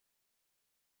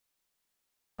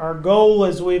Our goal,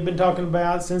 as we've been talking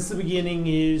about since the beginning,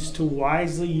 is to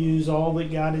wisely use all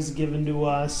that God has given to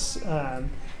us.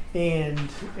 And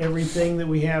everything that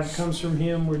we have comes from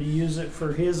Him. We're to use it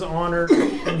for His honor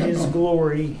and His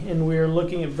glory. And we're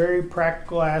looking at very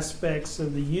practical aspects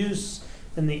of the use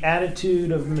and the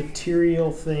attitude of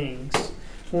material things.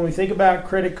 When we think about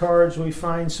credit cards, we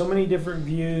find so many different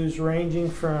views, ranging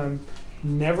from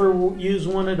never use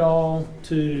one at all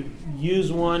to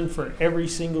use one for every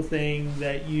single thing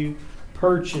that you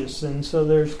purchase. And so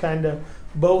there's kind of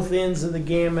both ends of the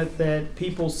gamut that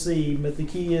people see. But the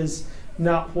key is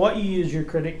not what you use your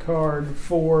credit card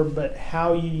for, but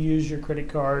how you use your credit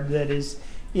card that is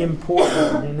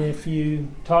important. And if you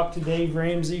talk to Dave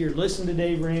Ramsey or listen to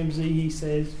Dave Ramsey, he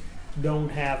says don't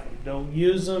have them, don't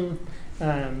use them.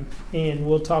 And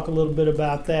we'll talk a little bit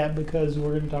about that, because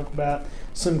we're going to talk about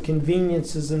some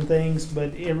conveniences and things,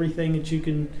 but everything that you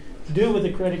can do with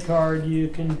a credit card, you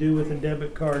can do with a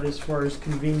debit card as far as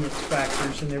convenience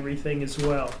factors and everything as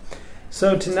well.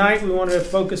 So tonight we want to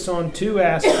focus on two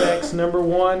aspects. Number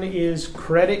one is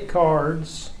credit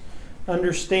cards,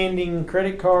 understanding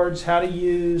credit cards, how to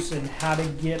use and how to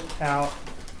get out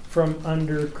from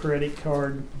under credit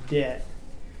card debt.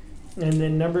 And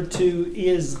then number two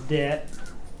is debt.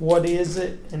 What is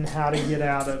it and how to get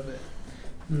out of it?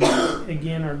 And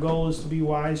again, our goal is to be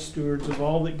wise stewards of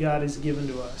all that God has given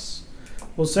to us.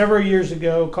 Well, several years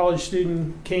ago, a college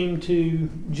student came to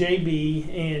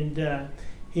JB and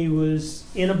he was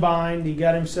in a bind. He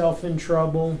got himself in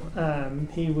trouble.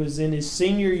 He was in his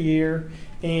senior year,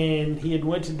 and he had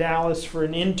went to Dallas for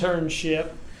an internship.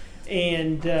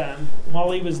 And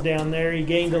while he was down there, he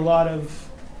gained a lot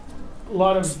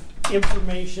of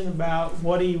information about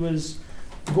what he was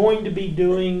going to be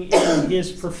doing in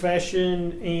his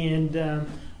profession, and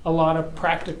a lot of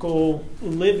practical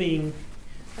living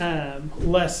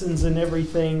lessons and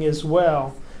everything as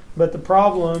well. But the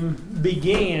problem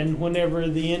began whenever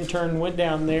the intern went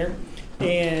down there,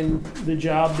 and the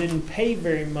job didn't pay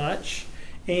very much,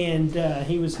 and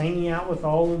he was hanging out with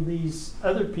all of these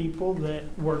other people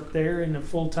that worked there in a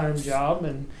full-time job.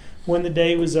 And when the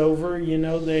day was over,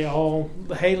 they all,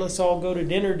 hey, let's all go to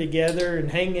dinner together and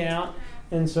hang out.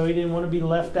 And so he didn't want to be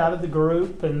left out of the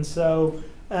group. And so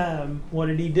what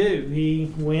did he do? He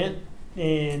went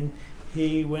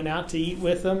out to eat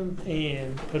with them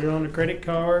and put it on the credit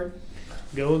card,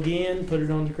 go again, put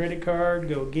it on the credit card,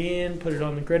 go again, put it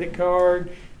on the credit card,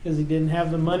 because he didn't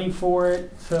have the money for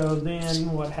it. So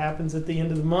then what happens at the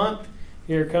end of the month?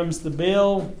 Here comes the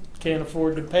bill, can't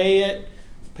afford to pay it,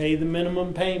 pay the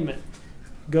minimum payment.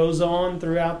 Goes on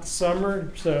throughout the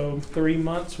summer, so 3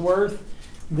 months worth.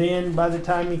 Then by the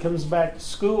time he comes back to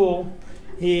school,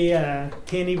 he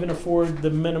can't even afford the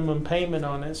minimum payment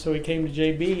on it. So he came to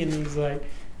JB and he's like,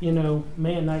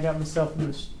 man, I got myself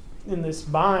in this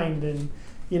bind, and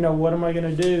what am I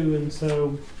going to do? And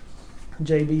so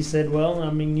JB said, well,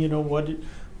 what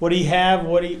do you have?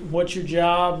 What's your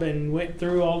job? And went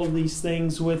through all of these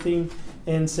things with him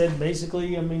and said, basically,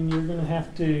 you're going to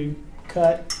have to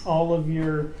cut all of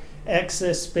your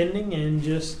excess spending and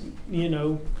just,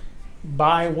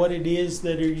 buy what it is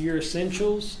that are your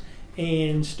essentials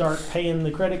and start paying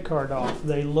the credit card off.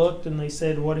 They looked and they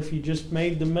said, what if you just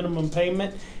made the minimum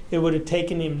payment? It would have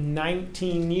taken him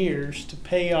 19 years to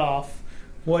pay off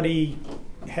what he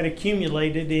had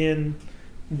accumulated in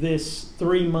this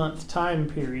 3-month time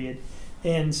period.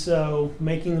 And so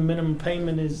making the minimum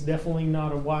payment is definitely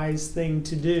not a wise thing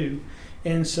to do.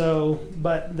 And so,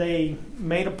 but they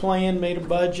made a plan, made a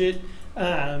budget,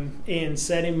 and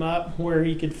set him up where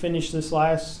he could finish this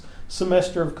last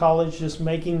semester of college just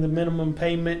making the minimum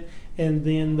payment. And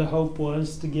then the hope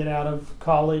was to get out of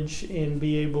college and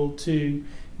be able to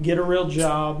get a real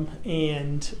job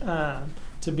and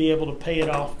to be able to pay it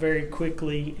off very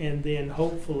quickly, and then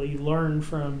hopefully learn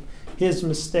from his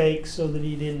mistakes so that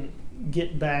he didn't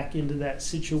get back into that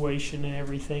situation and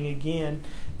everything again.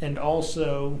 And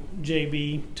also,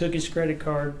 JB took his credit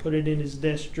card, put it in his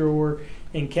desk drawer,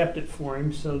 and kept it for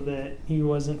him so that he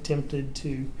wasn't tempted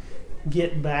to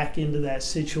get back into that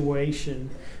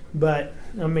situation. But,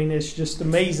 it's just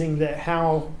amazing that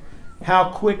how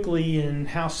quickly and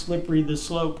how slippery the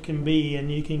slope can be,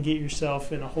 and you can get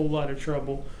yourself in a whole lot of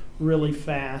trouble really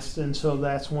fast. And so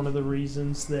that's one of the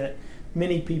reasons that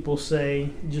many people say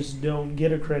just don't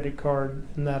get a credit card,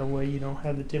 and that way you don't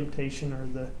have the temptation or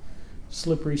the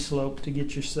slippery slope to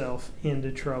get yourself into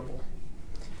trouble.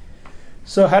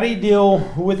 So how do you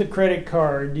deal with a credit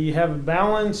card? Do you have a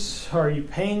balance? Are you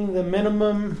paying the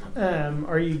minimum?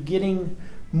 Are you getting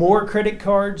more credit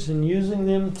cards and using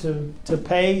them to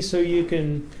pay so you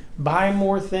can buy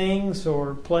more things,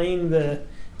 or playing the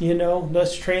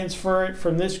let's transfer it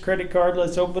from this credit card.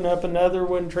 Let's open up another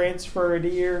one, transfer it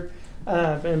here,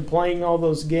 and playing all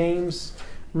those games.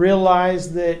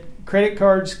 Realize that credit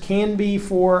cards can be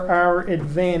for our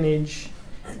advantage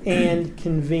and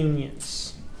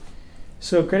convenience.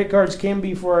 So credit cards can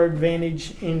be for our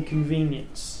advantage and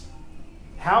convenience.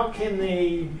 How can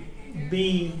they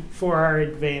be for our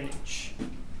advantage?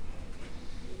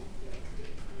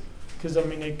 Because,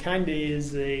 it kind of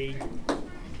is a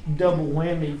double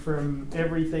whammy from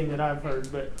everything that I've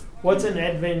heard. But what's an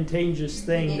advantageous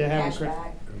thing to have a credit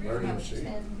card? Emergency.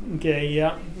 Okay,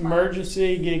 yeah.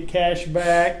 Emergency, get cash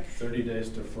back. 30 days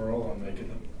deferral on making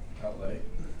the outlay.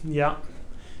 Yeah.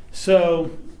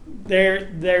 So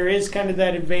there is kind of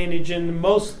that advantage, and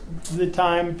most of the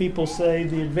time people say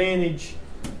the advantage,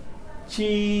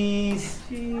 cheese.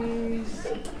 Got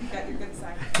your good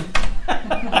side.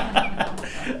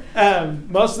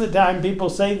 Most of the time people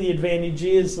say the advantage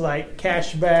is like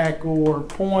cash back or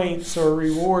points or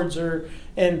rewards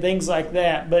and things like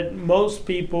that. But most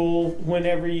people,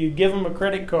 whenever you give them a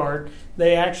credit card,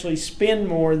 they actually spend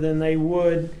more than they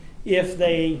would if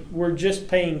they were just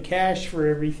paying cash for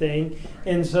everything.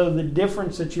 And so the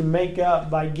difference that you make up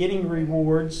by getting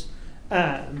rewards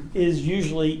is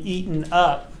usually eaten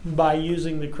up by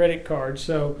using the credit card.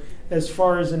 So as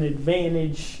far as an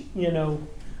advantage,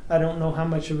 I don't know how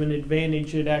much of an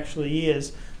advantage it actually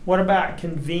is. What about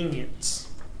convenience?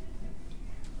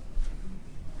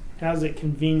 How's it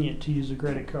convenient to use a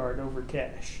credit card over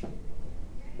cash?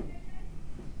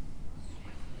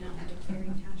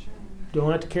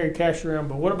 Don't have to carry cash around,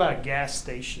 but what about a gas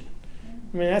station?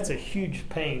 That's a huge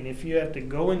pain if you have to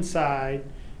go inside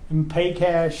and pay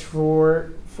cash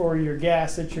for your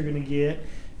gas that you're going to get.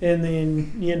 And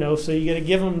then, so you got to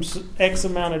give them X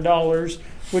amount of dollars,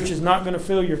 which is not going to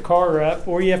fill your car up,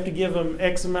 or you have to give them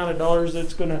X amount of dollars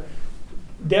that's going to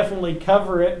definitely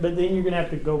cover it, but then you're going to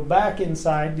have to go back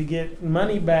inside to get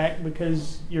money back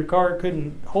because your car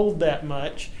couldn't hold that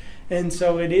much. And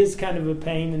so it is kind of a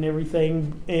pain and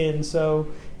everything. And so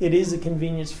it is a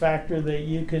convenience factor that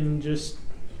you can just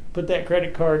put that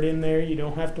credit card in there. You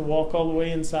don't have to walk all the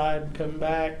way inside, come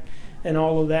back, and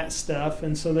all of that stuff.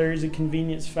 And so there is a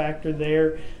convenience factor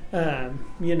there, and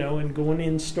going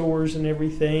in stores and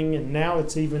everything. And now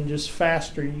it's even just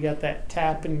faster. You got that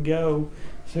tap and go,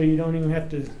 so you don't even have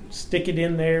to stick it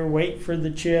in there, wait for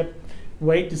the chip,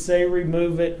 wait to say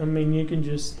remove it. You can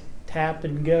just tap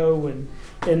and go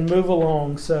and move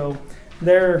along. So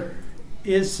there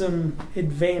is some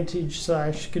advantage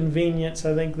 / convenience.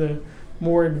 I think the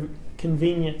more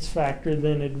convenience factor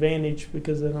than advantage,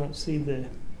 because I don't see the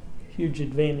huge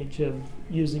advantage of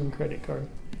using a credit card.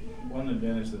 One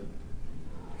advantage that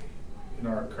in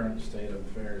our current state of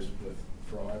affairs with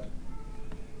fraud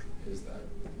is that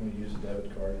when you use a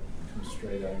debit card, it comes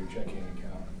straight out of your checking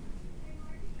account.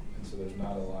 And so there's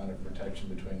not a line of protection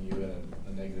between you and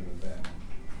a negative event.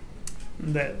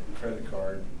 That credit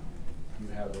card, you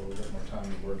have a little bit more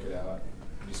time to work it out,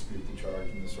 dispute the charge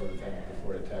and this sort of thing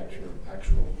before it attacks your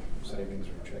actual savings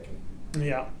or checking.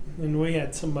 Yeah, and we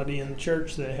had somebody in the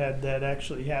church that had that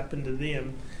actually happen to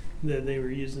them, that they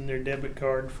were using their debit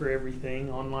card for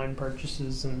everything, online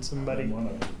purchases, and somebody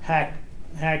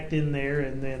hacked in there,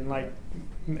 and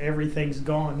then everything's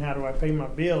gone. How do I pay my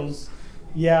bills?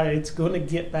 Yeah, it's going to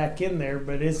get back in there,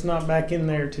 but it's not back in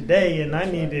there today, and I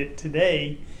need it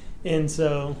today. And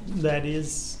so that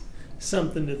is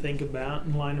something to think about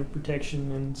in line of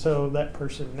protection. And so that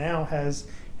person now has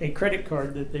a credit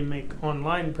card that they make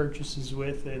online purchases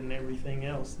with, and everything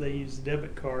else they use a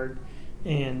debit card,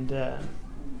 and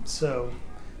so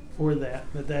for that.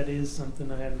 But that is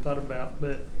something I hadn't thought about,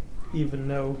 but even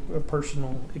know a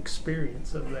personal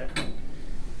experience of that.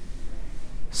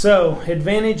 So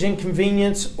advantage and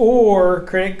convenience, or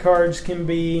credit cards can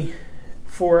be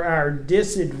for our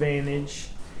disadvantage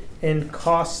and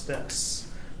cost us.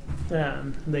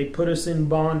 They put us in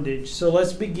bondage. So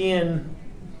let's begin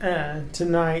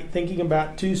tonight thinking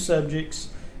about two subjects.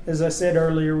 As I said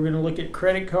earlier, we're going to look at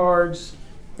credit cards,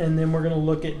 and then we're going to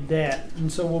look at debt.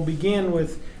 And so we'll begin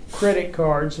with credit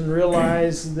cards and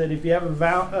realize that if you have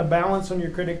a balance on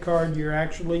your credit card, you're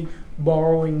actually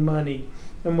borrowing money.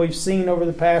 And we've seen over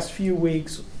the past few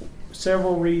weeks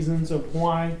several reasons of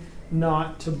why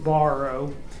not to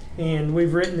borrow. And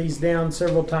we've written these down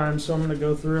several times, so I'm going to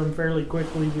go through them fairly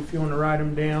quickly. If you want to write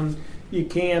them down, you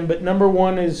can. But number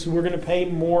one is we're going to pay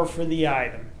more for the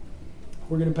item.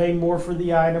 We're going to pay more for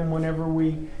the item whenever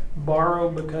we borrow,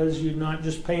 because you're not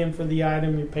just paying for the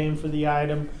item, you're paying for the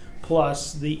item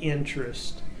plus the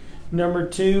interest. Number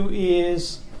two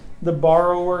is the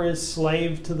borrower is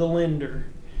slave to the lender.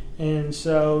 And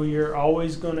so you're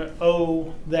always going to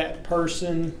owe that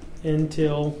person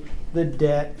until the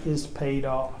debt is paid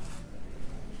off.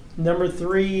 Number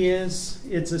 3 is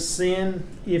it's a sin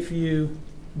if you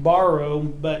borrow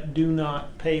but do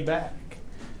not pay back.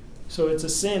 So it's a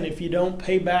sin if you don't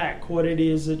pay back what it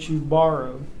is that you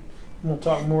borrowed. We'll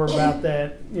talk more about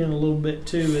that in a little bit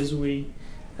too as we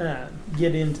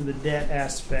get into the debt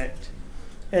aspect.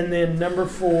 And then number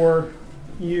 4,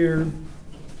 you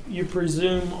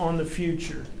presume on the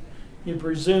future. You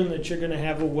presume that you're going to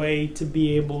have a way to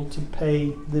be able to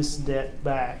pay this debt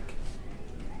back.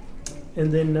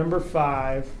 And then number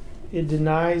 5, it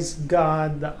denies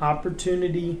God the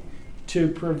opportunity to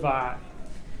provide.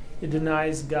 It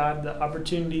denies God the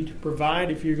opportunity to provide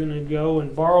if you're going to go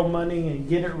and borrow money and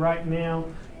get it right now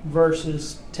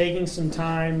versus taking some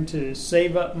time to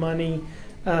save up money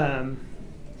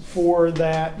for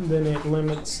that. Then it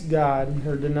limits God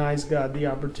or denies God the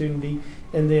opportunity.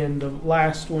 And then the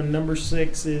last one, number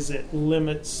 6, is it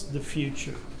limits the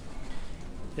future.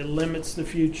 It limits the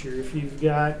future. If you've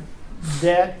got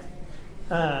debt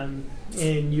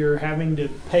and you're having to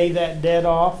pay that debt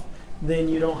off, then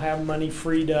you don't have money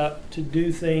freed up to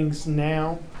do things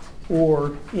now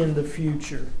or in the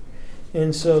future.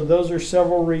 And so those are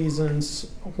several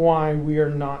reasons why we are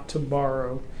not to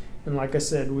borrow. And like I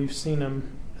said, we've seen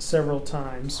them several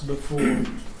times before.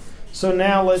 So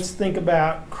now let's think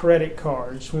about credit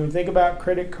cards. When we think about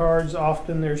credit cards,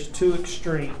 often there's 2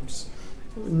 extremes.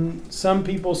 Some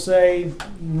people say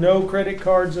no credit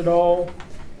cards at all,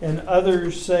 and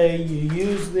others say you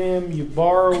use them, you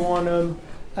borrow on them.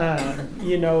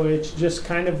 It's just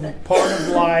kind of part of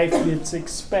life. It's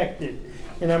expected.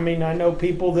 And I know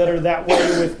people that are that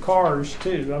way with cars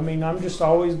too. I'm just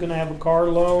always going to have a car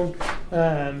loan.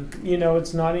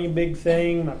 It's not any big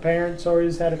thing. My parents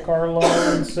always had a car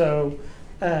loan. So,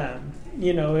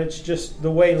 it's just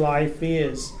the way life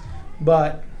is.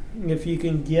 But if you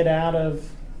can get out of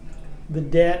the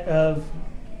debt of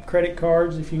credit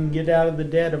cards, if you can get out of the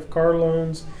debt of car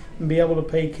loans, and be able to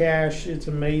pay cash, it's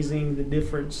amazing the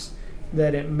difference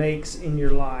that it makes in your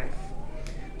life.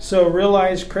 So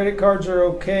realize credit cards are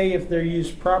okay if they're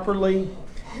used properly,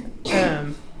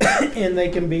 and they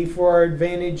can be for our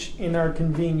advantage and our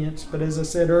convenience. But as I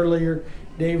said earlier,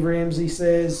 Dave Ramsey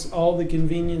says all the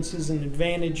conveniences and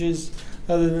advantages,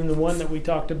 other than the one that we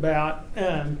talked about,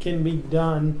 can be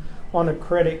done on a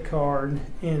credit card.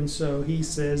 And so he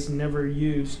says never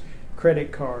use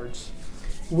credit cards.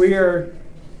 We are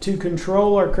to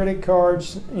control our credit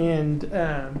cards and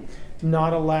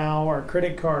not allow our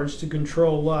credit cards to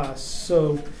control us.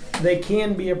 So they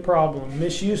can be a problem.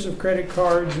 Misuse of credit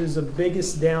cards is the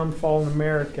biggest downfall in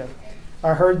America.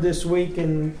 I heard this week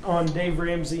on Dave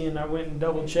Ramsey, and I went and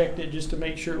double checked it just to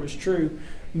make sure it was true.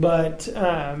 But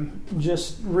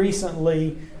just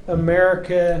recently,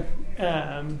 America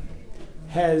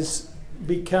has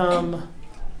become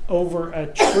over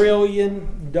 $1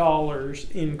 trillion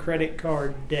in credit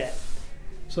card debt.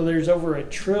 So there's over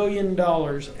 $1 trillion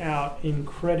out in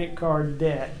credit card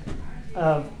debt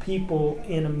of people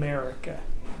in America.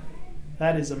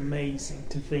 That is amazing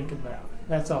to think about.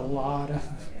 That's a lot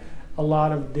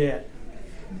of debt.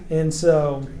 And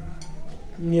so,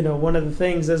 one of the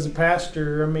things as a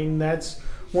pastor, that's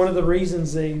one of the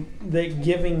reasons that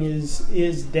giving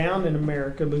is down in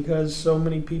America, because so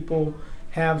many people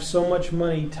have so much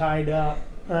money tied up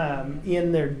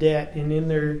in their debt and in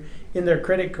their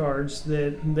credit cards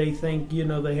that they think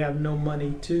they have no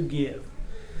money to give.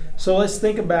 So let's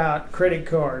think about credit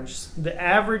cards. The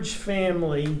average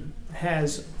family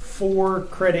has 4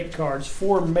 credit cards,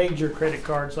 4 major credit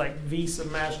cards like Visa,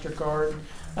 MasterCard,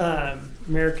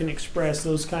 American Express,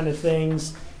 those kind of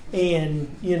things.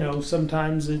 And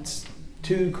sometimes it's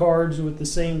 2 cards with the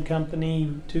same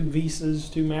company, 2 Visas,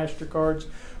 2 MasterCards,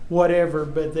 whatever.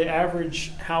 But the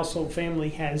average household family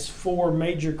has 4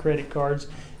 major credit cards,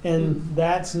 and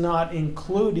that's not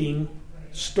including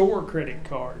store credit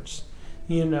cards.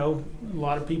 A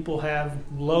lot of people have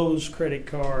Lowe's credit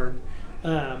card,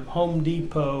 Home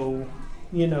Depot,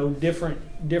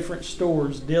 different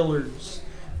stores, Dillard's,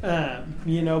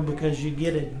 because you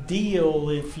get a deal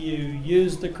if you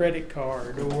use the credit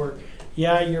card, or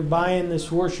you're buying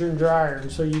this washer and dryer, and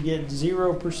so you get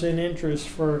 0% interest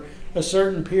for a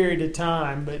certain period of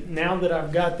time. But now that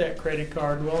I've got that credit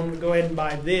card, well, I'm going to go ahead and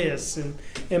buy this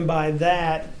and buy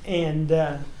that.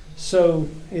 And so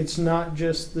it's not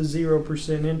just the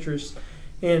 0% interest.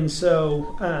 And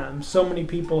so so many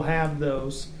people have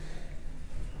those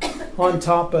on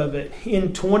top of it.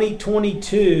 In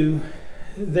 2022,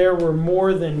 there were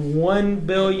more than 1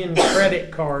 billion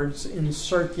credit cards in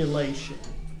circulation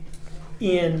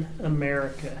in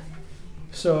America.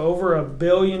 So over 1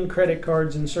 billion credit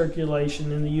cards in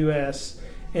circulation in the U.S.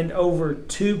 and over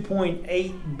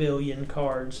 2.8 billion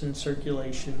cards in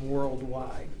circulation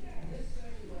worldwide.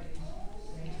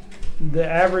 The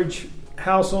average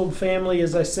household family,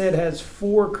 as I said, has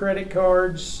 4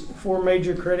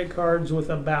 major credit cards with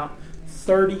about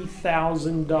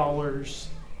 $30,000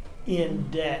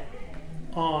 in debt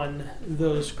on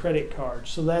those credit cards.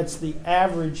 So that's the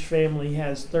average family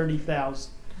has $30,000.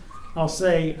 I'll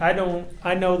say I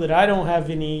know that I don't have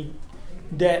any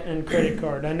debt and credit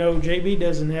card. I know JB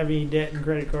doesn't have any debt and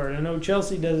credit card. I know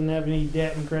Chelsea doesn't have any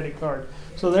debt and credit card.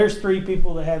 So there's 3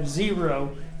 people that have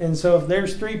 0. And so if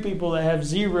there's 3 people that have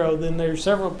 0, then there's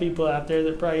several people out there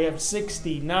that probably have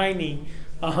 60, 90,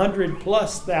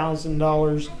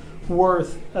 $100,000+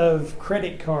 worth of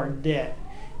credit card debt.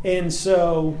 And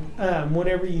so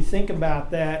whenever you think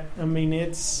about that, I mean,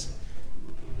 it's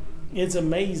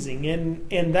amazing.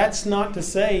 And that's not to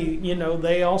say,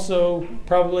 they also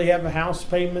probably have a house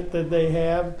payment that they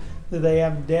have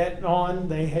debt on.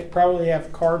 They probably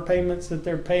have car payments that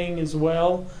they're paying as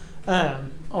well,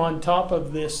 on top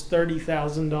of this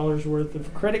 $30,000 worth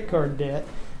of credit card debt.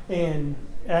 And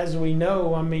as we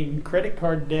know, I mean, credit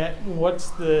card debt, what's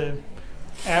the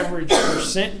average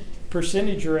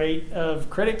percentage rate of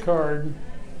credit card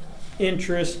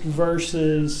interest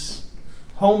versus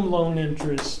home loan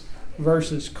interest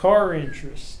versus car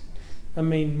interest? I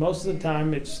mean, most of the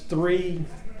time it's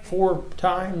 3-4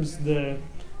 times the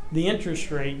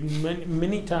interest rate.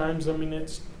 Many times, I mean,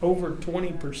 it's over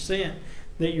 20%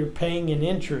 that you're paying in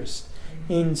interest.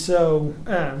 And so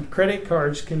credit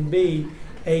cards can be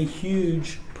a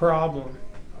huge problem.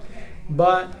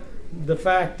 But the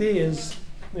fact is,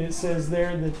 it says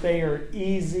there that they are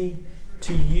easy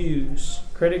to use.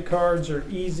 Credit cards are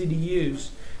easy to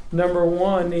use. Number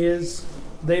one is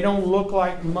they don't look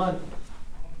like money.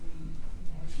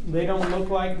 They don't look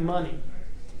like money.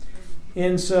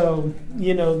 And so,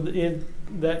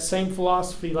 that same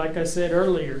philosophy, like I said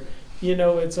earlier,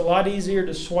 it's a lot easier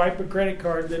to swipe a credit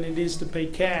card than it is to pay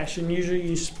cash. And usually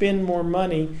you spend more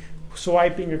money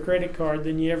swiping a credit card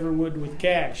than you ever would with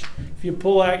cash. If you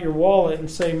pull out your wallet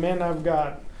and say, man, I've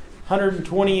got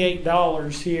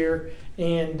 $128 here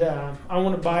and I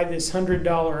want to buy this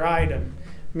 $100 item,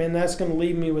 man, that's going to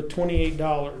leave me with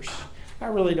 $28. I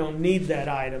really don't need that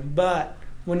item. But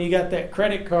when you got that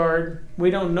credit card,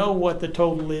 we don't know what the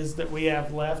total is that we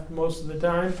have left most of the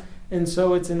time. And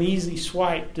so it's an easy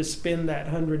swipe to spend that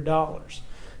 $100.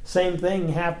 Same thing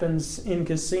happens in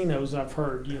casinos, I've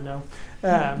heard,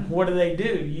 What do?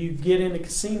 You get in a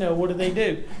casino, what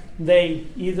do? They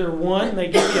either, they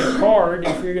give you a card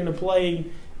if you're going to play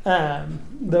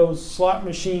those slot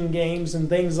machine games and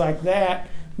things like that,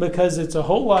 because it's a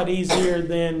whole lot easier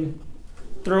than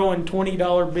throwing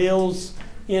 $20 bills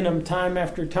in them time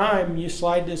after time. You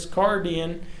slide this card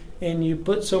in and you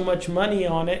put so much money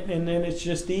on it, and then it's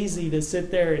just easy to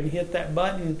sit there and hit that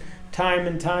button time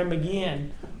and time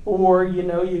again. Or you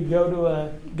go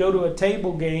to a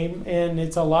table game, and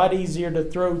it's a lot easier to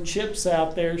throw chips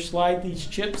out there, slide these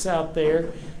chips out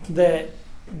there that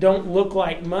don't look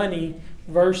like money,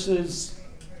 versus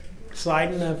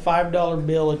sliding a $5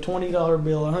 bill, a $20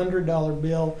 bill, a $100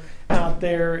 bill out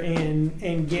there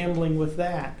and gambling with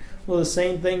that. Well, the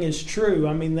same thing is true.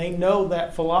 I mean, they know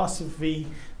that philosophy,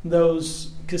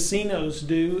 those casinos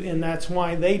do, and that's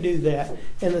why they do that.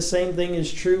 And the same thing is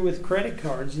true with credit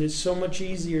cards. It's so much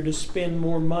easier to spend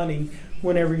more money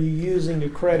whenever you're using a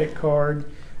credit card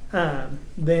than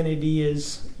it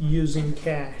is using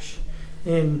cash.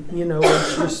 And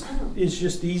it's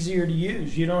just easier to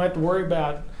use. You don't have to worry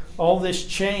about all this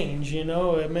change.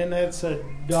 I mean, that's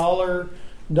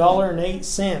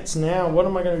 $1.08 now. What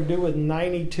am I going to do with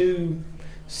 92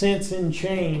 cents in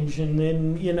change? And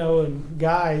then and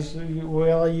guys,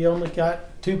 well, you only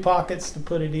got 2 pockets to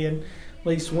put it in. At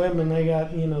least women, they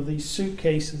got these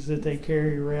suitcases that they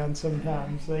carry around.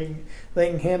 Sometimes they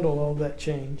can handle all that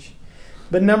change.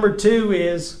 But number 2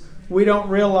 is we don't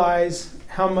realize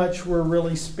how much we're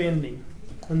really spending.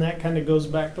 And that kind of goes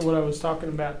back to what I was talking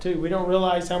about too. We don't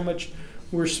realize how much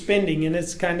we're spending, and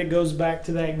it kind of goes back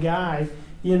to that guy,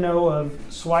 of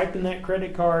swiping that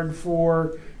credit card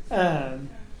for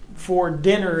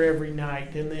dinner every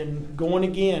night, and then going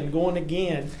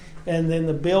again, and then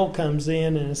the bill comes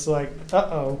in, and it's like,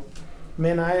 uh-oh,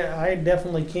 man, I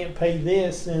definitely can't pay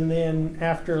this, and then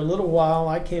after a little while,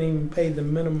 I can't even pay the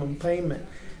minimum payment.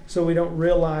 So we don't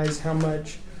realize how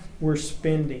much we're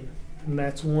spending. And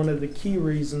that's one of the key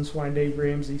reasons why Dave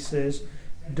Ramsey says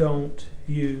don't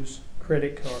use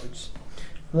credit cards.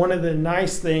 one of the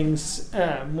nice things,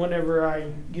 whenever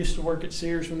I used to work at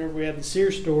Sears, whenever we had the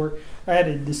Sears store, I had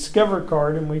a Discover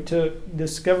card, and we took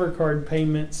Discover card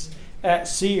payments at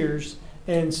Sears.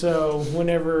 And so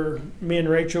whenever me and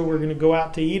Rachel were going to go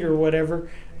out to eat or whatever,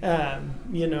 I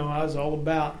was all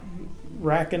about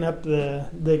racking up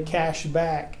the cash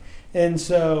back. And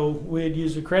so we'd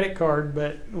use a credit card,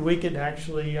 but I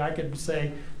could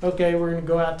say, okay, we're going to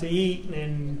go out to eat,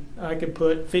 and I could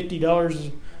put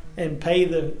 $50 and pay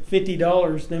the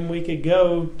 $50. Then we could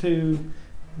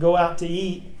go out to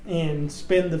eat and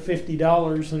spend the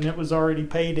 $50, and it was already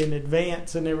paid in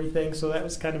advance and everything. So that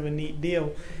was kind of a neat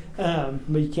deal.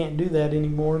 But you can't do that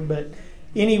anymore. But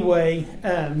anyway,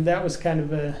 that was kind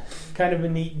of a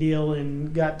neat deal,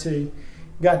 and got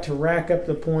to rack up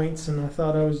the points, and I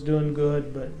thought I was doing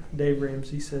good, but Dave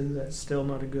Ramsey says that's still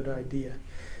not a good idea.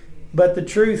 But the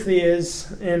truth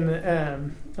is,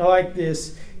 and I like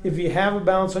this, if you have a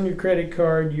balance on your credit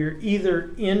card, you're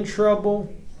either in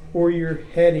trouble or you're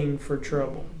heading for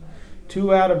trouble.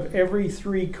 2 out of every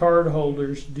 3 card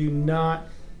holders do not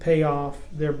pay off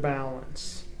their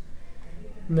balance.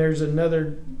 And there's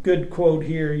another good quote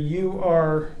here. You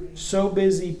are so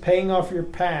busy paying off your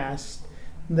past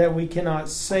that we cannot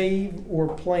save or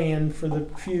plan for the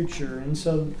future. And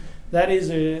so that is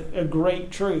a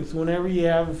great truth. Whenever you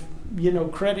have,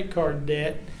 credit card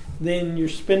debt, then you're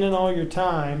spending all your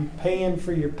time paying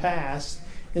for your past,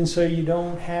 and so you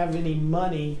don't have any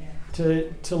money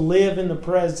to live in the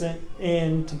present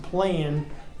and to plan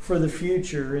for the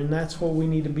future. And that's what we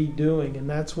need to be doing, and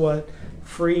that's what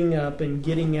freeing up and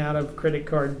getting out of credit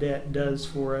card debt does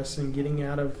for us, and getting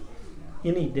out of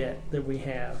any debt that we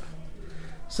have.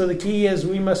 So the key is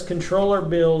we must control our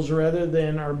bills rather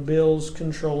than our bills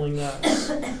controlling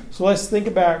us. So let's think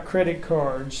about credit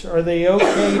cards. Are they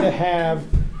okay to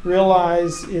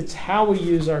realize it's how we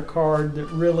use our card that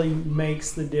really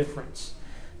makes the difference?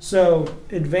 So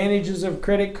advantages of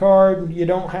credit card, you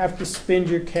don't have to spend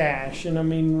your cash. And I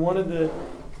mean, one of the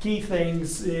key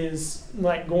things is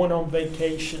like going on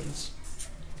vacations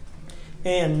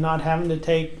and not having to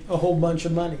take a whole bunch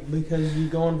of money, because you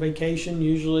go on vacation,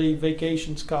 usually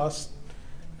vacations cost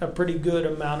a pretty good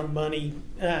amount of money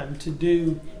to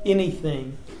do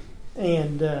anything,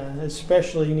 and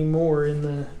especially anymore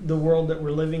in the world that we're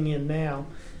living in now,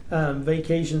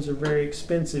 vacations are very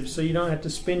expensive, so you don't have to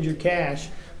spend your cash.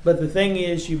 But the thing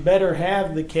is, you better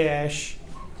have the cash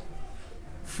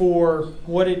for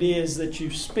what it is that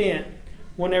you've spent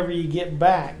whenever you get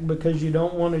back, because you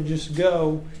don't want to just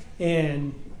go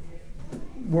and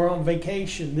we're on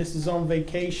vacation. This is on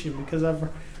vacation, because I've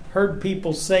heard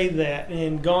people say that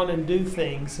and gone and do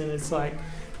things, and it's like,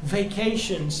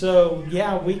 vacation, so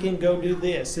yeah, we can go do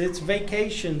this. It's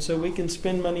vacation, so we can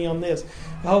spend money on this.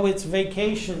 Oh, it's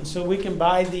vacation, so we can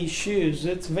buy these shoes.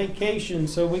 It's vacation,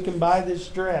 so we can buy this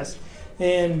dress.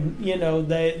 And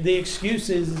the excuse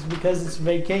is because it's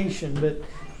vacation, but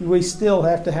we still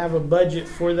have to have a budget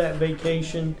for that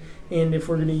vacation. And if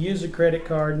we're going to use a credit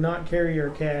card, not carry our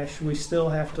cash, we still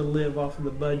have to live off of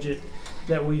the budget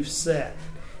that we've set.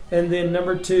 And then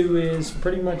number 2 is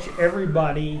pretty much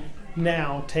everybody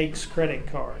now takes credit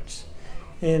cards.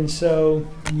 And so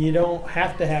you don't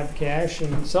have to have cash.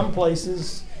 And some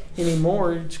places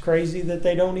anymore, it's crazy that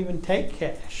they don't even take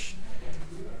cash.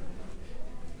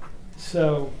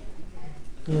 So,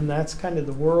 and that's kind of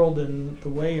the world and the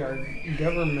way our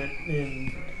government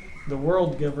and the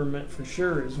world government for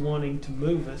sure is wanting to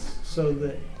move us, so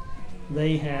that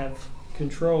they have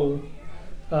control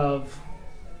of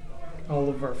all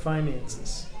of our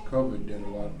finances. COVID did a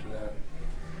lot to that.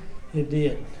 It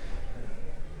did.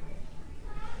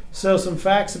 So some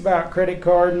facts about credit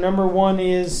card. Number 1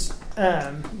 is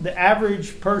the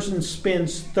average person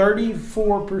spends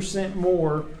 34%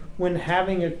 more when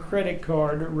having a credit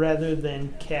card rather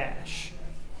than cash.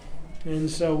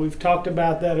 And so we've talked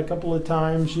about that a couple of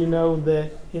times. You know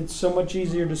that it's so much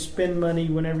easier to spend money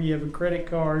whenever you have a credit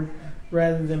card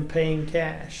rather than paying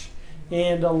cash.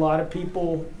 And a lot of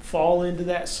people fall into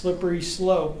that slippery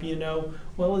slope,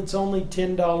 Well, it's only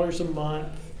 $10 a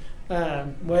month.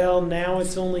 Well, now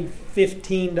it's only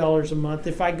 $15 a month.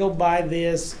 If I go buy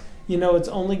this, it's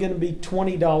only going to be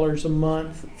 $20 a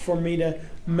month for me to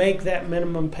make that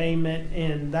minimum payment,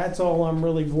 and that's all I'm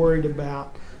really worried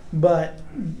about. But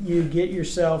you get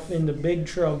yourself into big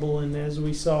trouble, and as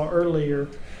we saw earlier,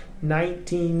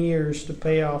 19 years to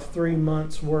pay off 3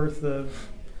 months worth of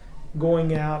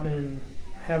going out and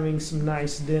having some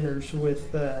nice dinners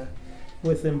with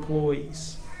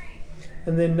employees.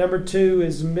 And then number 2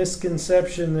 is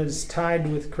misconception that is tied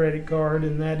with credit card,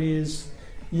 and that is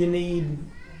you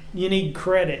need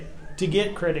credit to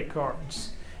get credit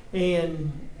cards.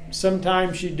 And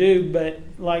sometimes you do, but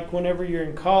like whenever you're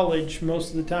in college,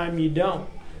 most of the time you don't.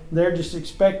 They're just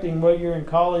expecting, well, you're in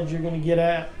college, you're going to get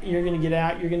out, you're going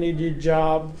to do a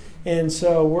job, and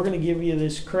so we're going to give you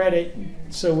this credit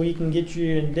so we can get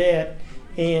you in debt,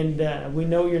 and we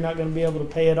know you're not going to be able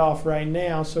to pay it off right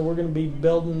now, so we're going to be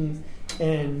building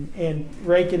and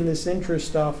raking this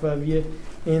interest off of you,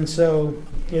 and so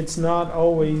it's not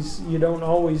always, you don't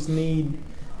always need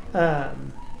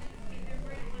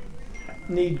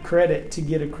credit to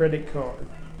get a credit card.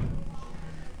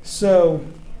 So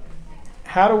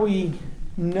how do we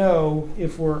know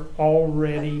if we're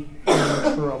already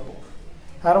in trouble?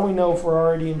 How do we know if we're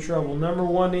already in trouble? Number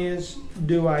one is,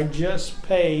 do I just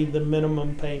pay the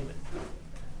minimum payment?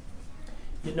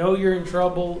 You know you're in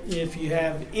trouble if you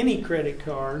have any credit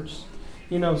cards.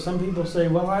 You know, some people say,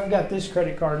 well, I've got this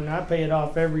credit card and I pay it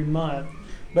off every month.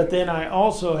 But then I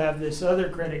also have this other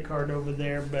credit card over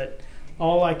there, but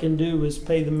all I can do is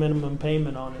pay the minimum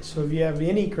payment on it. So if you have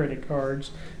any credit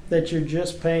cards that you're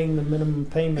just paying the minimum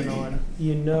payment on,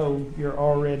 you know you're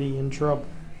already in trouble.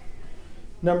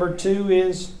 Number two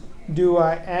is, do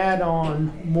I add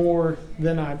on more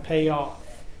than I pay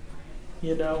off?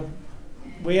 You know,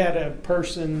 we had a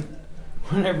person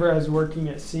whenever I was working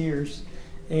at Sears,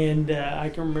 and I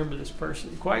can remember this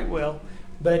person quite well.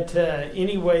 But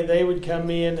anyway, they would come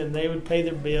in and they would pay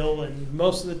their bill, and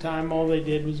most of the time all they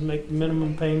did was make the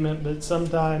minimum payment, but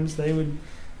sometimes they would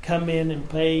come in and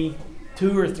pay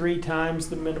 2 or 3 times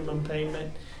the minimum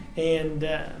payment. And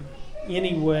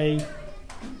anyway,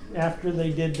 after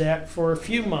they did that for a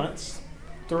few months,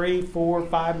 3, 4,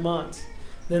 5 months,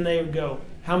 then they would go,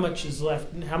 how much is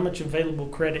left? How much available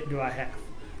credit do I have?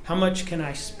 How much can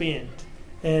I spend?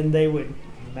 And they would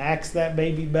max that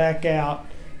baby back out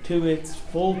to its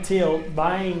full tilt,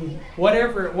 buying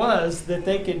whatever it was that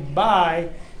they could buy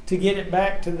to get it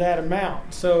back to that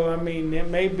amount. So, I mean, it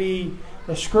may be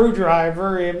a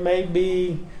screwdriver, it may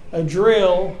be a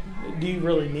drill. Do you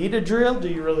really need a drill? Do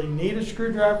you really need a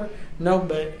screwdriver? No,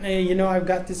 but, hey, you know, I've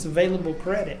got this available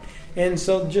credit. And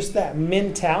so just that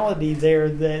mentality there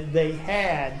that they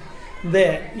had,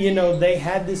 that, you know, they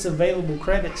had this available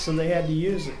credit, so they had to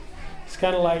use it. It's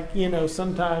kind of like, you know,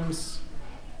 sometimes,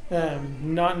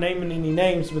 not naming any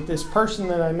names, but this person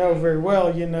that I know very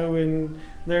well, you know, and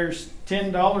there's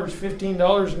 $10,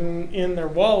 $15 in their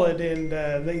wallet, and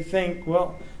they think,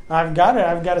 well, I've got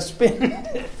to spend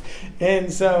it.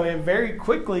 And so it very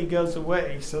quickly goes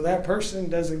away. So that person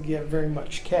doesn't get very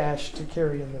much cash to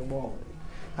carry in their wallet.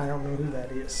 I don't know who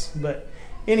that is. But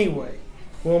anyway,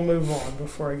 we'll move on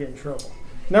before I get in trouble.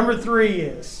 Number 3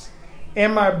 is,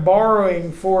 am I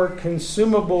borrowing for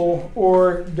consumable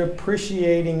or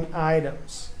depreciating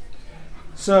items?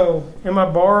 So, am I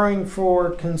borrowing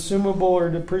for consumable or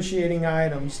depreciating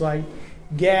items like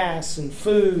gas and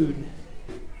food,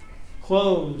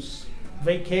 clothes,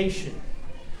 vacation?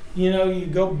 You know, you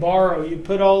go borrow,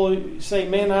 you say,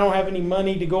 man, I don't have any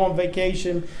money to go on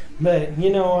vacation, but, you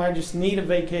know, I just need a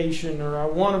vacation, or I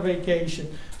want a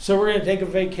vacation. So we're going to take a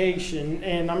vacation,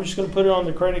 and I'm just going to put it on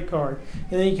the credit card.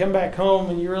 And then you come back home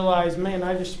and you realize, man,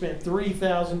 I just spent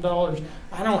 $3,000.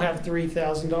 I don't have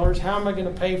 $3,000. How am I going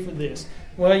to pay for this?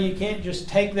 Well, you can't just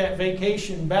take that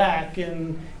vacation back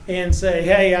and say,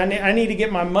 hey, I need to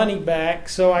get my money back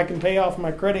so I can pay off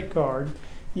my credit card.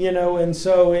 You know, and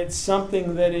so it's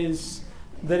something that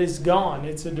is gone.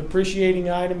 It's a depreciating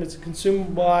item. It's a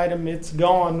consumable item. It's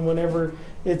gone whenever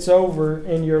it's over,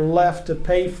 and you're left to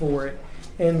pay for it.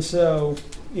 And so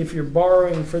if you're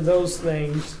borrowing for those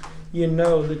things, you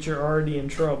know that you're already in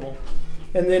trouble.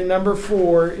 And then number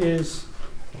 4 is,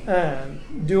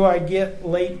 do I get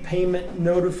late payment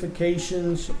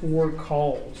notifications or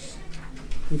calls?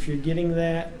 If you're getting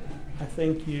that, I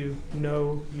think you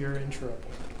know you're in trouble.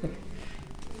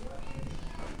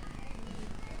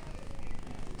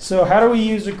 So how do we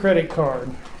use a credit card?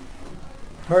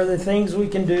 Are there things we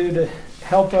can do to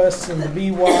help us and to be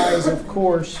wise? Of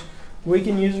course, we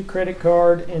can use a credit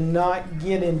card and not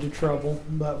get into trouble,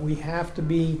 but we have to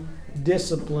be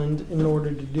disciplined in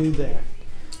order to do that.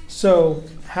 So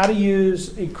how to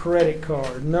use a credit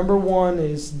card. Number 1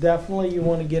 is definitely you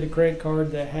want to get a credit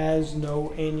card that has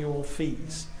no annual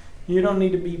fees. You don't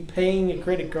need to be paying a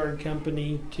credit card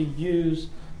company to use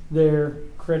their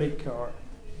credit card.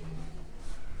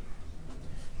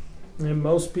 And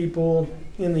most people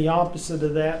in the opposite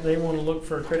of that, they want to look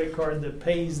for a credit card that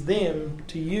pays them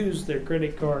to use their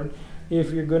credit card if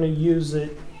you're going to use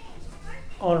it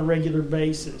on a regular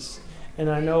basis. And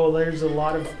I know there's a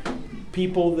lot of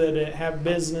people that have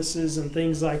businesses and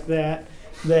things like that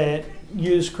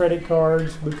use credit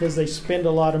cards because they spend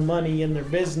a lot of money in their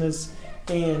business,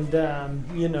 and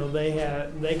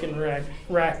they can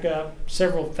rack up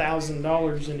several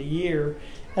 $1,000s in a year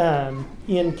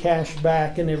in cash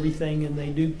back and everything, and they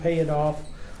do pay it off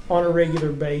on a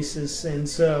regular basis. And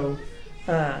so,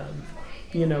 but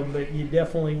you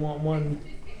definitely want one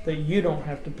that you don't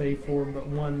have to pay for, but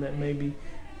one that maybe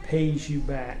pays you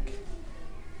back.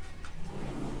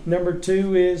 Number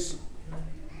 2 is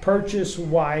purchase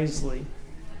wisely.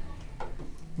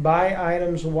 Buy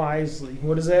items wisely.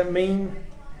 What does that mean?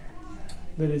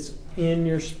 That it's in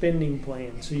your spending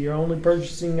plan. So you're only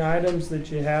purchasing items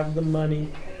that you have the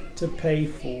money to pay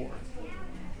for.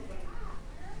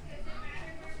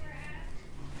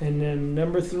 And then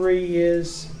number 3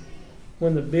 is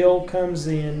when the bill comes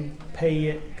in, pay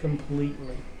it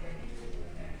completely.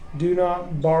 Do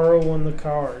not borrow on the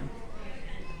card.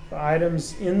 For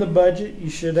items in the budget, you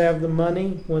should have the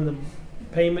money. When the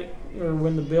payment or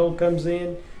when the bill comes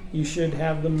in, you should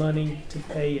have the money to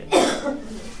pay it.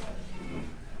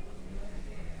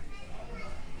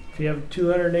 If you have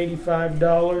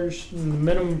 $285 and the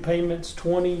minimum payment's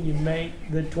 $20, you make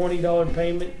the $20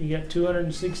 payment, you got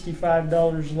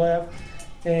 $265 left,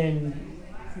 and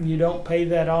you don't pay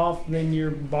that off, then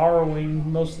you're borrowing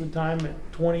most of the time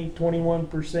at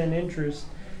 21% interest.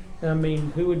 I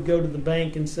mean, who would go to the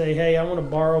bank and say, hey, I want to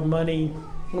borrow money,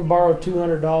 I want to borrow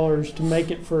 $200 to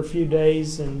make it for a few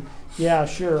days, and yeah,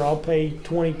 sure, I'll pay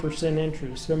 20%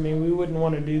 interest. I mean, we wouldn't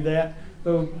want to do that,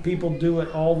 but people do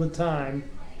it all the time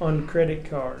on credit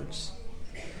cards.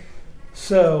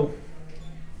 So,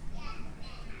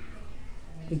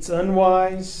 it's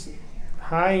unwise,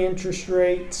 high interest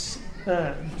rates.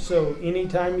 So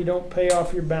anytime you don't pay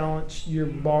off your balance, you're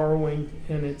borrowing,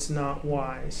 and it's not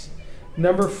wise.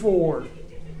 Number 4,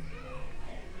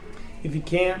 if you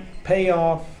can't pay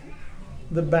off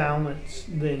the balance,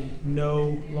 then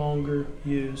no longer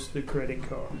use the credit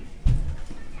card.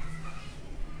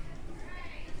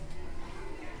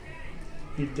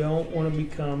 You don't want to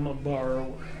become a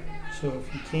borrower. So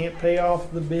if you can't pay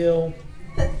off the bill,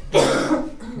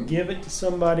 give it to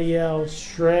somebody else,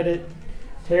 shred it,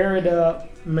 tear it up,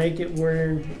 make it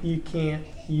where you can't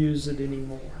use it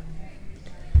anymore.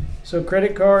 So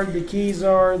credit card, the keys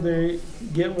are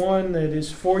get one that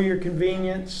is for your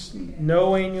convenience,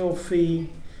 no annual fee,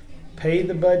 pay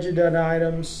the budgeted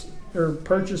items, or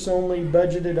purchase only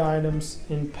budgeted items,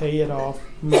 and pay it off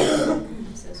monthly.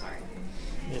 I'm so sorry.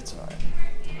 It's all right.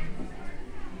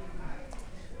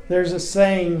 There's a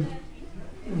saying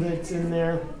that's in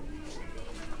there.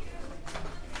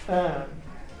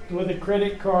 With a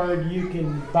credit card, you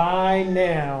can buy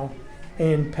now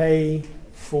and pay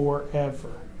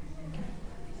forever.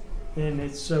 And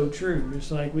it's so true.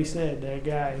 Just like we said, that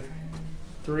guy,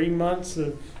 3 months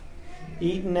of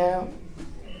eating out,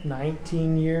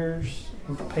 19 years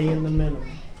of paying the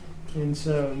minimum. And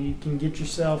so you can get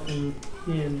yourself in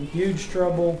huge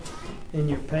trouble, and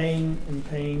you're paying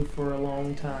for a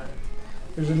long time.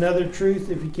 There's another truth.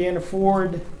 If you can't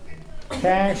afford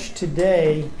cash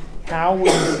today, how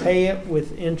will you pay it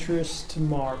with interest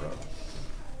tomorrow?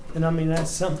 And I mean,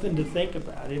 that's something to think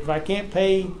about. If I can't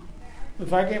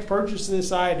purchase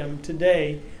this item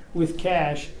today with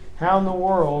cash, how in the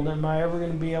world am I ever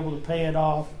going to be able to pay it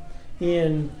off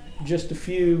in just a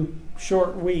few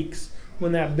short weeks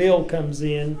when that bill comes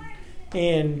in?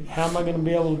 And how am I going to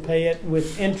be able to pay it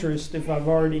with interest if I've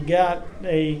already got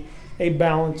a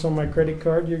balance on my credit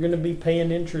card? You're going to be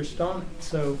paying interest on it.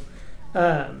 So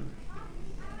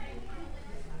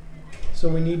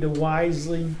we need to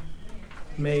wisely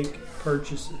make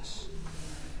purchases.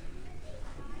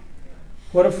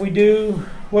 What do we do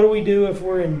if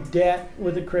we're in debt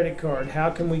with a credit card? How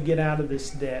can we get out of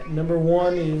this debt? Number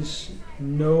 1 is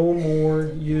no more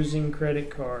using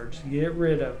credit cards. Get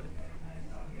rid of it.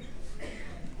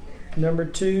 Number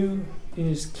 2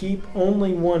 is keep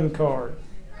only one card.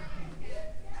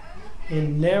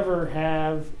 And never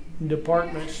have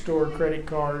department store credit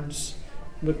cards,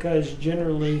 because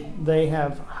generally they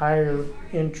have higher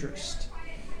interest.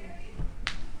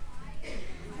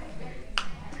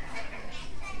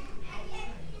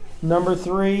 Number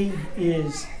 3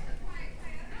 is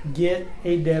get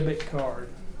a debit card.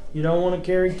 You don't want to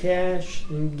carry cash,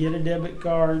 and get a debit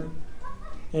card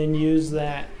and use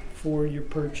that for your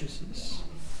purchases.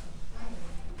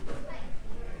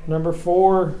 Number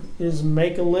 4 is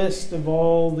make a list of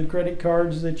all the credit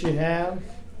cards that you have.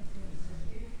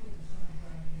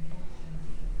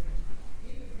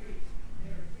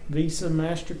 Visa,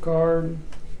 MasterCard,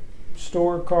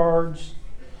 store cards.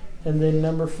 And then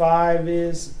number 5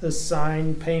 is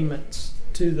assign payments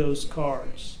to those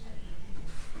cards.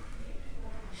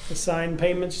 Assign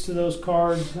payments to those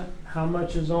cards. How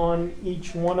much is on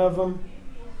each one of them?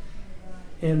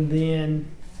 And then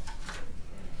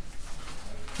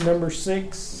number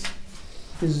 6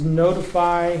 is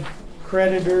notify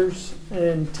creditors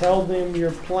and tell them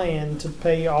your plan to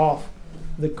pay off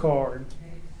the card.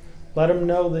 Let them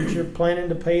know that you're planning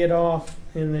to pay it off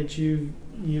and that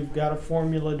you've got a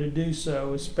formula to do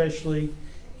so, especially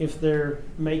if they're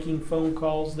making phone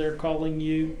calls, they're calling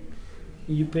you.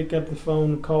 You pick up the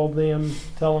phone, call them,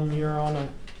 tell them you're on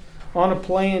a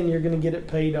plan, you're going to get it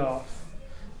paid off.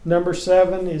 Number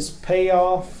 7 is pay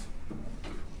off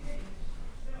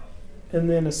and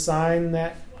then assign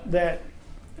that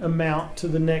amount to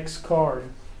the next card.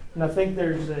 And I think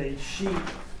there's a sheet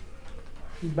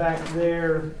back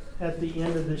there at the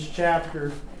end of this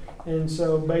chapter. And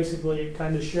so basically it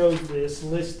kind of shows this,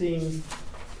 listing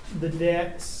the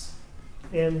debts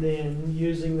and then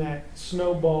using that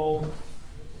snowball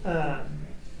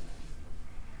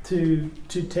to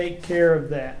take care of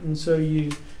that. And so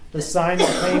you assign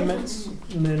the payments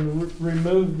and then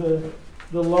remove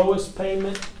the lowest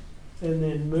payment and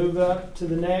then move up to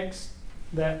the next,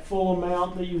 that full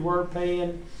amount that you were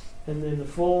paying, and then the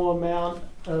full amount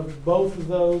of both of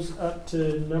those up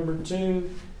to number 2.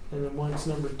 And then once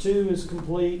number 2 is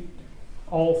complete,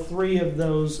 all 3 of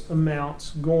those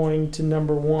amounts going to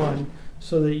number 1,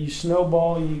 so that you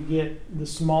snowball, you get the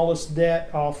smallest debt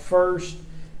off first,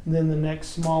 then the next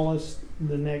smallest,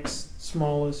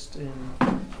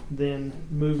 and then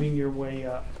moving your way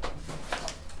up.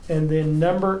 And then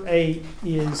number 8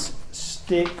 is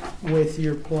stick with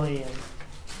your plan.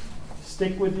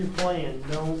 Stick with your plan.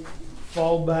 Don't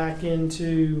fall back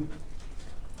into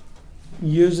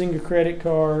using a credit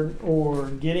card or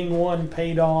getting one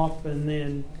paid off and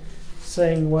then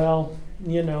saying, well,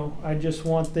 I just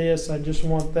want this, I just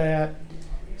want that.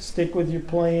 Stick with your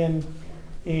plan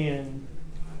and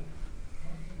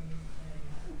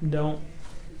don't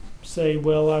say,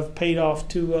 well, I've paid off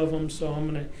 2 of them, so I'm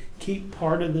going to keep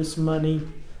part of this money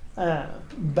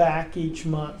back each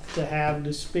month to have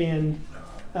to spend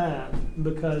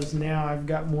because now I've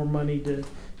got more money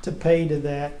to pay to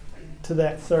that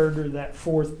 3rd or that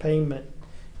 4th payment,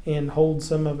 and hold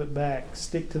some of it back.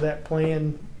 Stick to that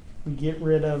plan, get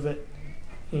rid of it,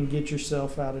 and get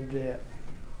yourself out of debt.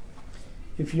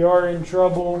 If you are in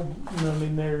trouble,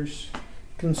 there's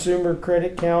consumer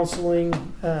credit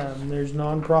counseling, there's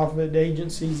nonprofit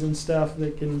agencies and stuff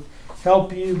that can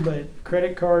help you, but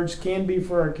credit cards can be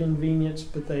for our convenience,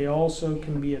 but they also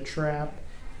can be a trap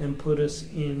and put us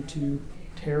into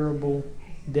terrible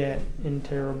debt and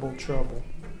terrible trouble.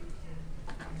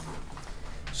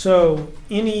 So,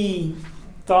 any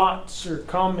thoughts or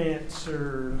comments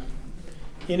or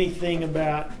anything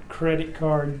about credit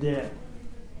card debt?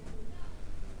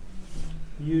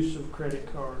 Use of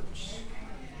credit cards?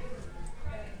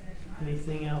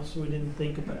 Anything else we didn't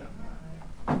think about?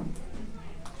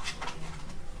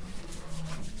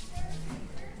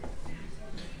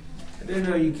 I do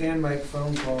know you can make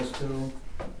phone calls to them,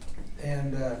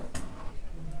 and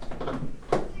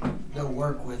they'll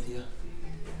work with you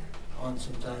on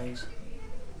some things.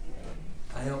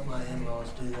 I helped my in-laws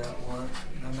do that once.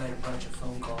 I made a bunch of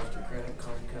phone calls to credit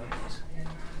card companies.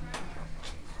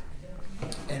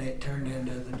 And it turned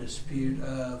into the dispute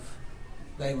of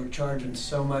they were charging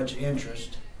so much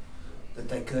interest that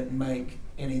they couldn't make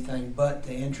anything but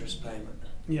the interest payment.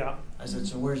 Yeah. I said,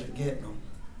 so where's it getting them?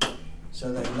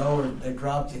 So they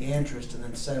dropped the interest and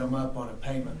then set them up on a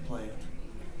payment plan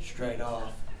straight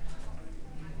off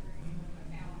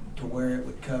to where it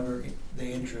would cover the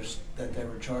interest that they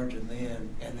were charging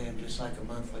then, and then just like a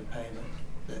monthly payment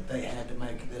that they had to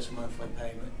make this monthly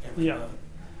payment every month.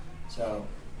 So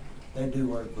they do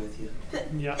work with you.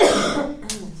 Yeah.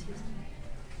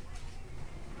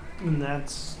 And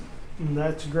that's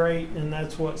great, and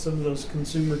that's what some of those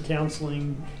consumer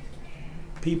counseling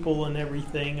people and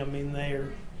everything,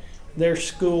 they're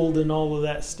schooled in all of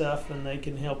that stuff, and they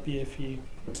can help you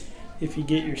if you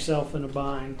get yourself in a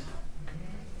bind.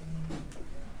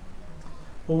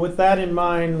 Well, with that in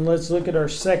mind, let's look at our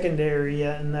second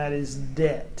area, and that is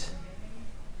debt.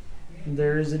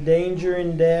 There is a danger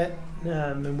in debt,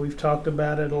 and we've talked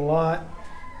about it a lot.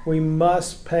 We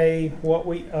must pay what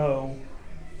we owe,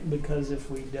 because if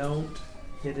we don't,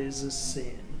 it is a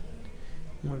sin.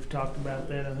 And we've talked about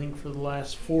that, I think, for the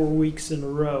last 4 weeks in a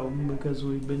row, because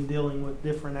we've been dealing with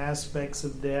different aspects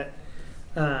of debt.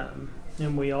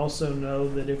 And we also know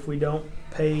that if we don't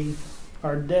pay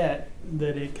our debt,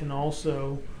 that it can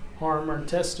also harm our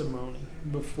testimony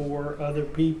before other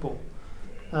people.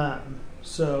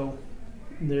 So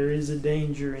there is a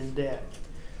danger in debt.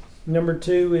 Number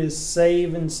 2 is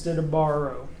save instead of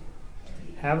borrow.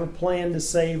 Have a plan to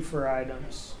save for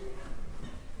items.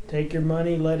 Take your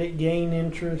money, let it gain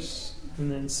interest,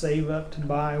 and then save up to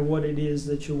buy what it is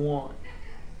that you want.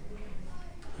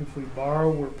 If we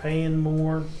borrow, we're paying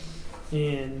more,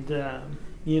 and the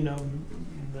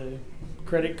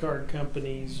credit card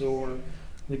companies or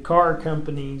the car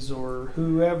companies or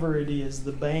whoever it is,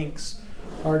 the banks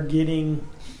are getting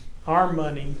our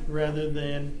money rather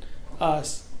than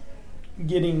us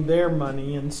getting their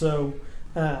money, and so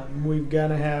we've got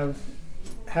to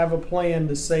have a plan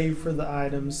to save for the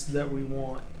items that we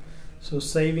want. So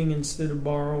saving instead of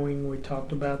borrowing, we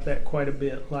talked about that quite a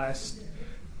bit last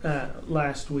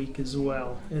week as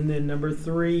well. And then number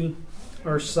 3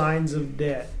 are signs of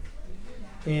debt.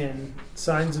 And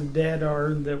signs of debt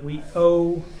are that we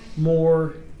owe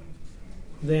more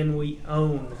than we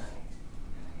own.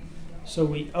 So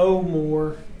we owe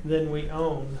more than we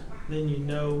own, then you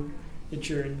know that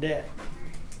you're in debt.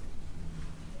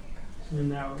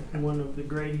 And that one of the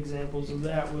great examples of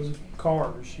that was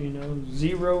cars.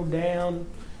 0 down,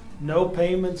 no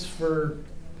payments for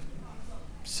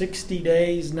 60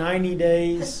 days, 90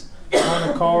 days on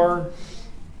a car.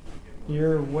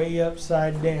 You're way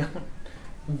upside down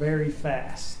very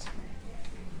fast.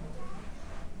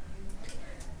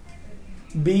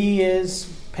 B is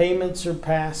payments are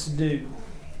past due.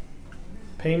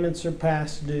 Payments are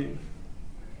past due.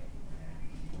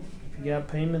 If you got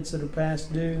payments that are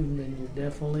past due, then you're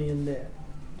definitely in debt.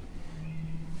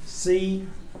 C,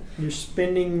 you're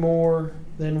spending more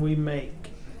than we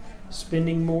make.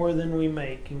 Spending more than we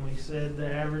make. And we said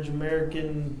the average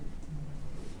American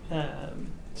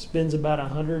spends about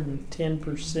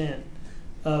 110%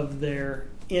 of their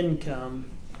income,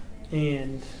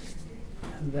 and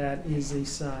that is a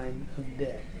sign of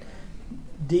debt.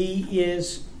 D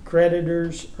is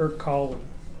creditors are calling.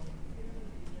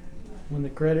 When the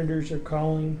creditors are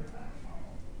calling,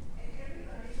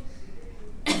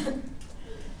 so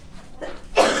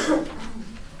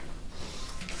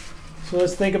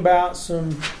let's think about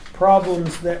some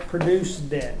problems that produce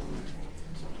debt.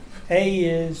 A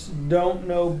is don't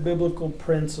know biblical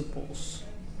principles.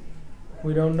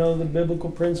 We don't know the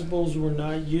biblical principles. We're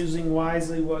not using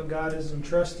wisely what God has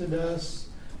entrusted us,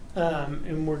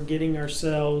 and we're getting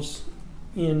ourselves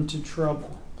into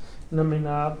trouble. And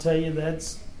I'll tell you,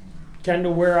 that's kind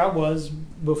of where I was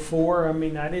before. I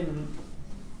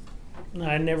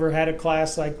never had a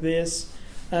class like this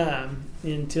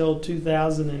until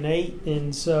 2008,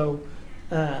 and so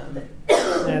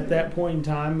at that point in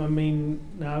time,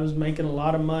 I was making a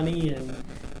lot of money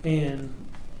and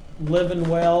living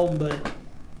well, but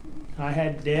I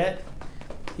had debt,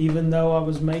 even though I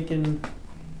was making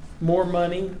more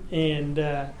money, and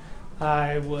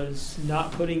I was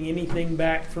not putting anything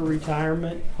back for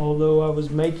retirement, although I was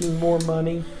making more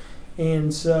money.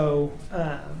 And so,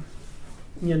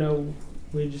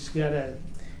 we just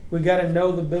we gotta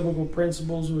know the biblical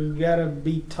principles. We've got to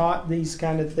be taught these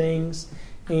kind of things,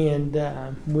 and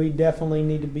we definitely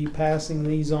need to be passing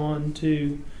these on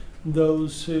to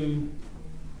those who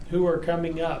are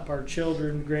coming up, our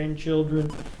children, grandchildren,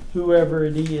 whoever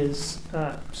it is,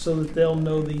 so that they'll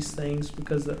know these things,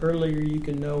 because the earlier you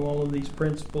can know all of these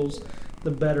principles,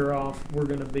 the better off we're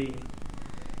going to be.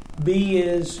 B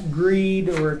is greed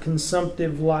or a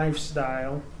consumptive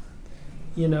lifestyle.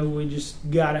 We just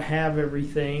got to have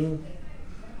everything.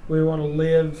 We want to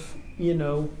live,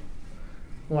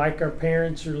 like our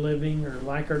parents are living or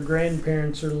like our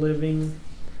grandparents are living,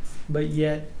 but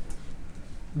yet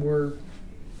we're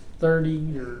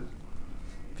 30 or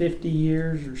 50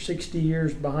 years or 60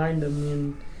 years behind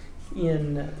them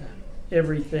in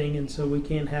everything, and so we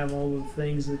can't have all the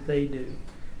things that they do.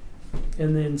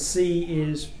 And then C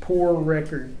is poor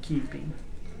record keeping.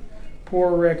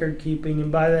 Poor record keeping,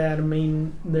 and by that I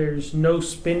mean there's no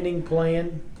spending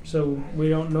plan, so we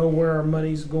don't know where our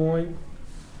money's going.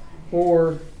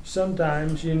 Or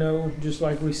sometimes, just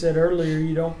like we said earlier,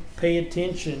 you don't pay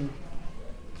attention.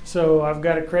 So I've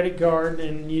got a credit card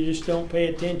and you just don't pay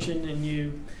attention, and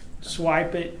you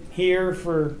swipe it here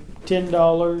for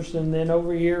 $10 and then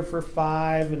over here for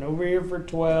 $5 and over here for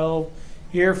 $12,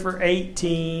 here for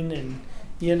 $18, and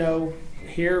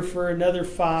here for another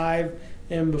 $5,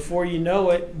 and before you know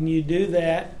it, and you do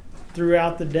that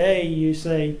throughout the day, you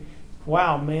say,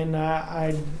 wow, man,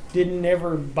 I didn't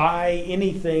ever buy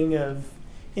anything of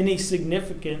any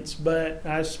significance, but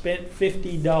I spent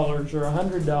 $50 or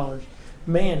 $100.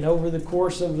 Man, over the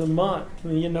course of the month,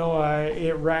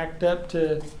 it racked up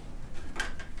to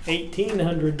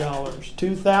 $1,800,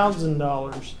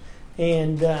 $2,000,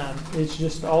 and it's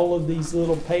just all of these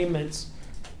little payments,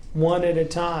 one at a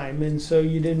time. And so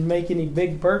you didn't make any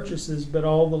big purchases, but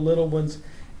all the little ones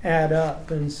add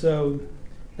up. And so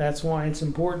that's why it's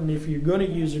important, if you're going to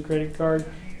use a credit card,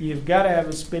 you've got to have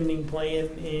a spending plan,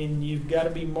 and you've got to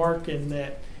be marking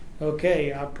that,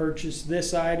 okay, I purchased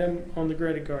this item on the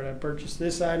credit card, I purchased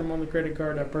this item on the credit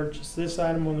card, I purchased this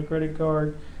item on the credit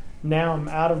card. Now I'm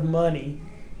out of money.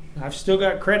 I've still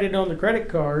got credit on the credit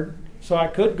card, so I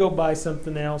could go buy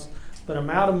something else, but I'm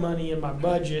out of money in my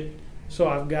budget, so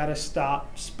I've got to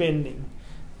stop spending.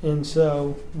 And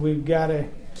so we've got to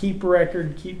keep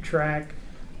record, keep track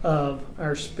of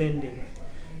our spending.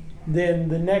 Then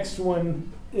the next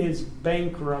one is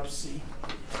bankruptcy.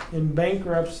 And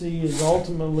bankruptcy is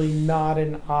ultimately not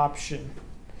an option.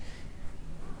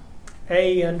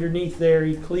 Underneath there,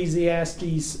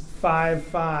 Ecclesiastes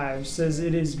 5:5 says,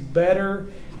 "It is better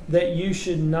that you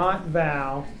should not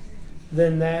vow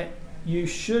than that you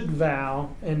should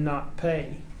vow and not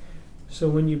pay." So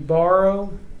when you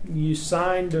borrow, you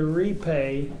sign to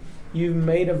repay, you've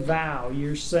made a vow.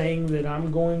 You're saying that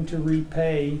I'm going to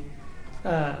repay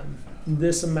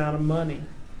this amount of money.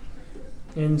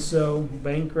 And so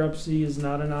bankruptcy is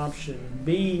not an option.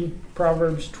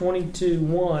 Proverbs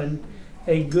 22:1,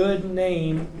 "A good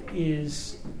name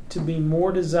is to be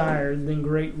more desired than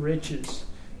great riches.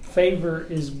 Favor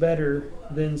is better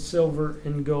than silver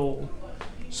and gold."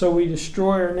 So we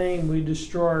destroy our name, we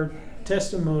destroy our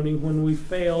testimony when we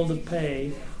fail to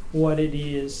pay what it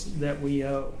is that we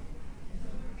owe.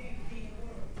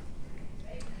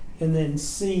 And then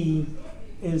C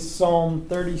is Psalm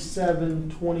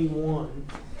 37:21.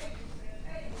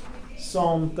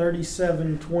 Psalm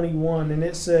 37:21, and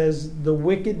it says, "The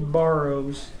wicked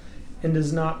borrows and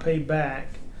does not pay back,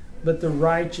 but the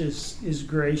righteous is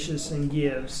gracious and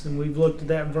gives." And we've looked at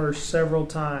that verse several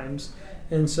times,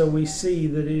 and so we see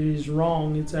that it is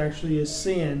wrong. It's actually a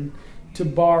sin to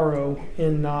borrow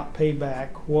and not pay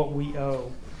back what we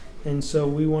owe. And so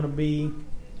we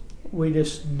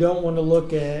just don't want to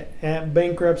look at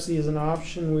bankruptcy as an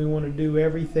option. We want to do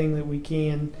everything that we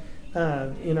can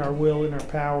in our will, in our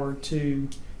power, to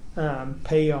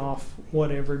pay off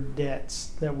whatever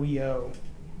debts that we owe.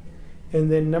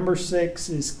 And then number 6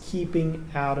 is keeping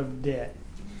out of debt.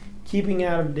 Keeping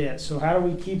out of debt. So how do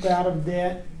we keep out of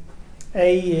debt?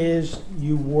 A is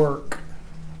you work.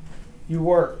 You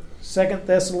work. 2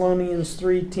 Thessalonians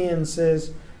 3:10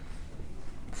 says,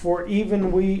 "For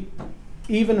even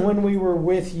when we were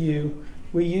with you,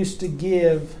 we used to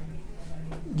give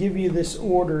you this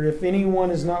order: if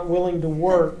anyone is not willing to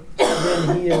work,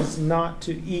 then he is not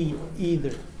to eat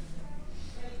either."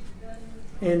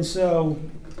 And so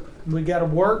we got to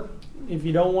work. If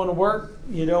you don't want to work,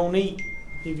 you don't eat.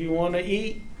 If you want to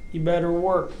eat, you better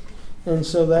work. And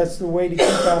so that's the way to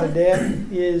keep out of debt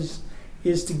is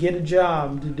to get a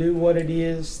job, to do what it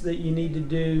is that you need to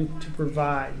do to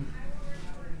provide.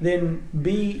 Then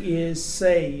B is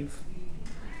save.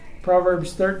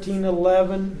 Proverbs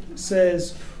 13:11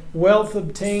 says, "Wealth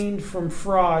obtained from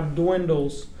fraud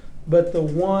dwindles, but the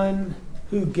one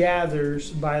who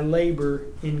gathers by labor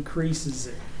increases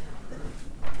it."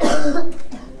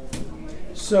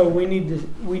 So we need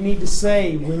to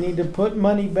save. We need to put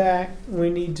money back. We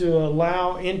need to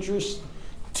allow interest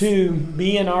to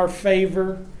be in our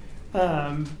favor,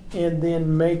 and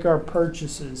then make our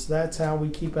purchases. That's how we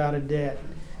keep out of debt.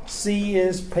 C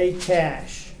is pay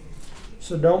cash.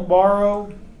 So don't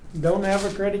borrow, don't have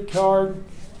a credit card,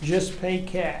 just pay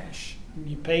cash.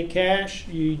 You pay cash,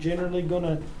 you're generally going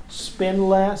to spend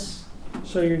less,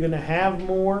 so you're going to have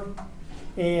more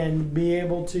and be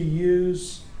able to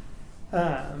use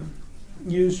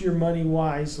your money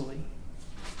wisely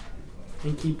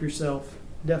and keep yourself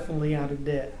definitely out of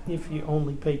debt if you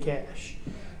only pay cash.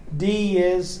 D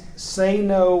is say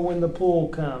no when the pull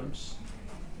comes.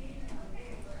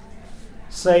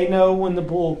 Say no when the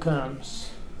pull comes.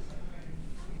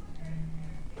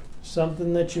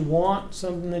 Something that you want,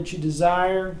 something that you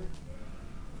desire.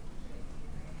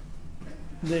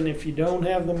 Then if you don't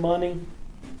have the money,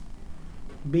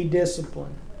 be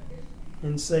disciplined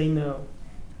and say no.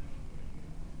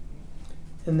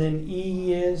 And then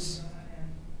E is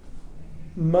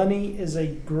money is a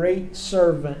great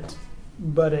servant,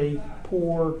 but a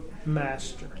poor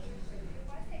master.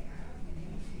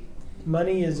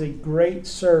 Money is a great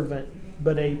servant,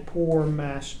 but a poor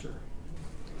master.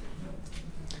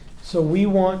 So we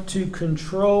want to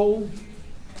control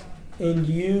and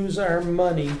use our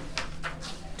money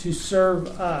to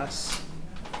serve us.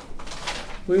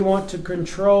 We want to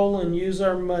control and use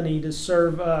our money to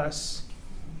serve us,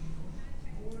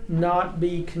 not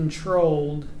be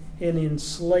controlled and in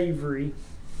slavery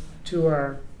to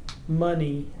our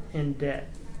money and debt.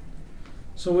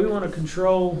 So we want to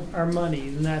control our money,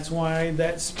 and that's why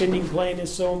that spending plan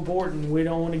is so important. We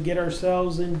don't want to get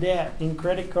ourselves in debt, in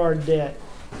credit card debt,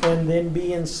 and then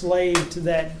be enslaved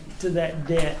to to that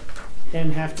debt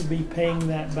and have to be paying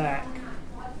that back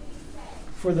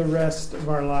for the rest of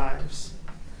our lives.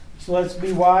 So let's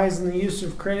be wise in the use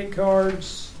of credit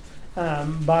cards.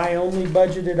 Buy only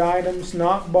budgeted items,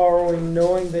 not borrowing,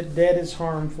 knowing that debt is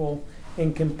harmful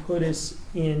and can put us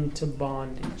into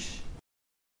bondage.